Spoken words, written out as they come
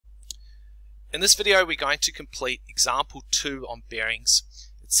In this video we're going to complete example 2 on bearings.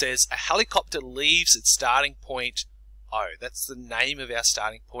 It says a helicopter leaves its starting point O. That's the name of our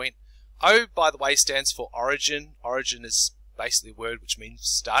starting point. O, by the way, stands for origin. Origin is basically a word which means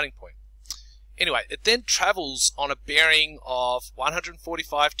starting point. Anyway, it then travels on a bearing of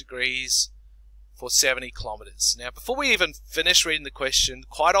 145 degrees for 70 kilometers. Now, before we even finish reading the question,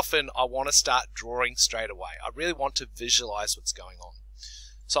 quite often I want to start drawing straight away. I really want to visualize what's going on.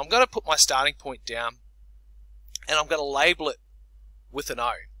 So I'm going to put my starting point down and I'm going to label it with an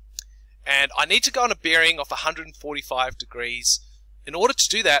O. And I need to go on a bearing of 145 degrees. In order to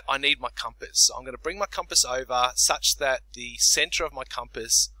do that, I need my compass. So I'm going to bring my compass over such that the center of my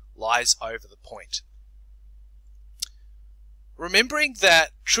compass lies over the point. Remembering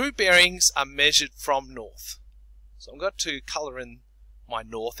that true bearings are measured from north. So I'm going to color in my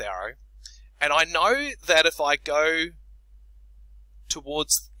north arrow. And I know that if I go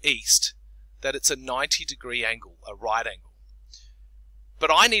towards east, that it's a 90-degree angle, a right angle.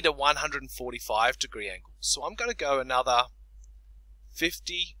 But I need a 145-degree angle. So I'm going to go another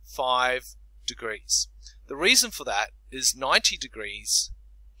 55 degrees. The reason for that is 90 degrees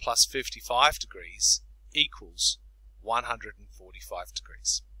plus 55 degrees equals 145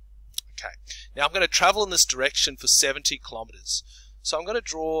 degrees. Okay, now I'm going to travel in this direction for 70 kilometers. So I'm going to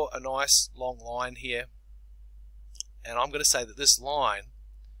draw a nice long line here, and I'm going to say that this line,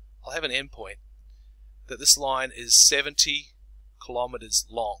 I'll have an endpoint, that this line is 70 kilometers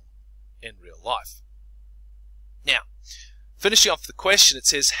long in real life. Now, finishing off the question, it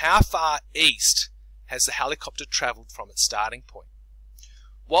says, how far east has the helicopter traveled from its starting point?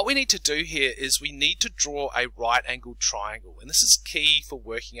 What we need to do here is we need to draw a right-angled triangle, and this is key for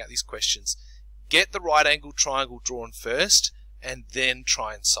working out these questions. Get the right-angled triangle drawn first and then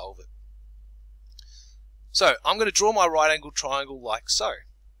try and solve it. So I'm going to draw my right-angled triangle like so.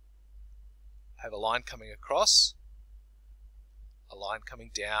 I have a line coming across, a line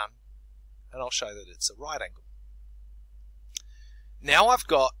coming down, and I'll show that it's a right angle. Now I've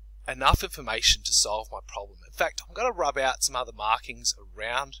got enough information to solve my problem. In fact, I'm going to rub out some other markings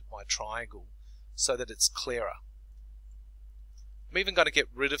around my triangle so that it's clearer. I'm even going to get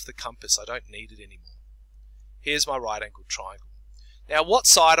rid of the compass. I don't need it anymore. Here's my right angled triangle. Now, what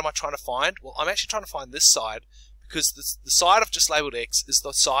side am I trying to find? Well, I'm actually trying to find this side because the side I've just labeled X is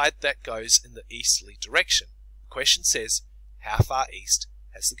the side that goes in the easterly direction. The question says, how far east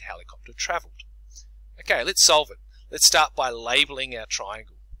has the helicopter traveled? Okay, let's solve it. Let's start by labeling our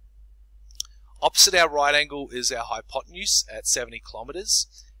triangle. Opposite our right angle is our hypotenuse at 70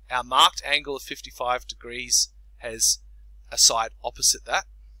 kilometers. Our marked angle of 55 degrees has a side opposite that.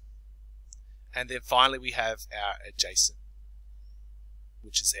 And then finally we have our adjacent,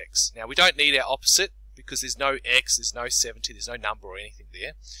 which is X. Now we don't need our opposite because there's no X, there's no 70, there's no number or anything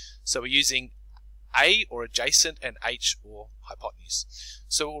there. So we're using A or adjacent and H or hypotenuse.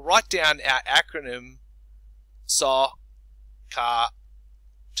 So we'll write down our acronym SOHCAHTOA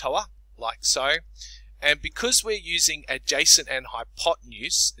like so. And because we're using adjacent and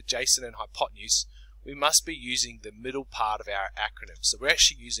hypotenuse, we must be using the middle part of our acronym. So we're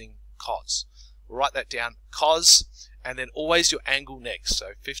actually using cos. We'll write that down, cos, and then always your angle next.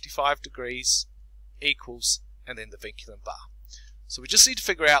 So 55 degrees equals, and then the vinculum bar. So we just need to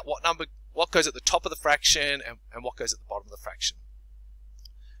figure out what goes at the top of the fraction and what goes at the bottom of the fraction.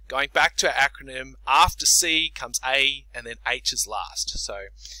 Going back to our acronym, after C comes A, and then H is last. So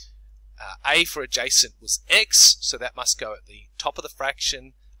A for adjacent was X, so that must go at the top of the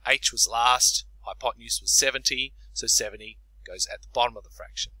fraction. H was last, hypotenuse was 70, so 70 goes at the bottom of the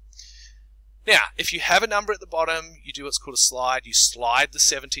fraction. Now, if you have a number at the bottom, you do what's called a slide. You slide the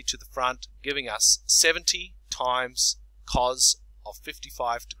 70 to the front, giving us 70 times cos of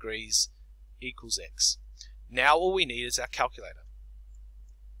 55 degrees equals X. Now all we need is our calculator.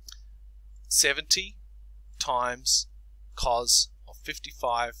 70 times cos of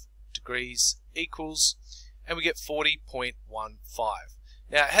 55 degrees equals, and we get 40.15.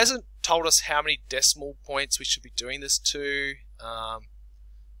 Now it hasn't told us how many decimal points we should be doing this to.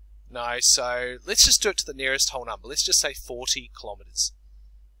 No, so let's just do it to the nearest whole number. Let's just say 40 kilometers.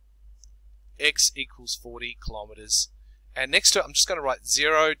 X equals 40 kilometers. And next to it, I'm just going to write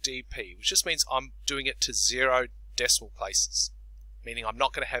 0 dp, which just means I'm doing it to 0 decimal places, meaning I'm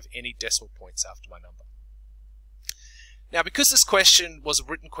not going to have any decimal points after my number. Now, because this question was a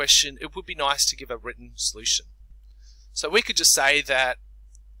written question, it would be nice to give a written solution. So we could just say that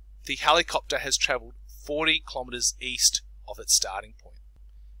the helicopter has traveled 40 kilometers east of its starting point.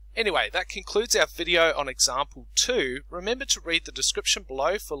 Anyway, that concludes our video on example 2. Remember to read the description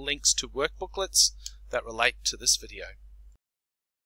below for links to workbooklets that relate to this video.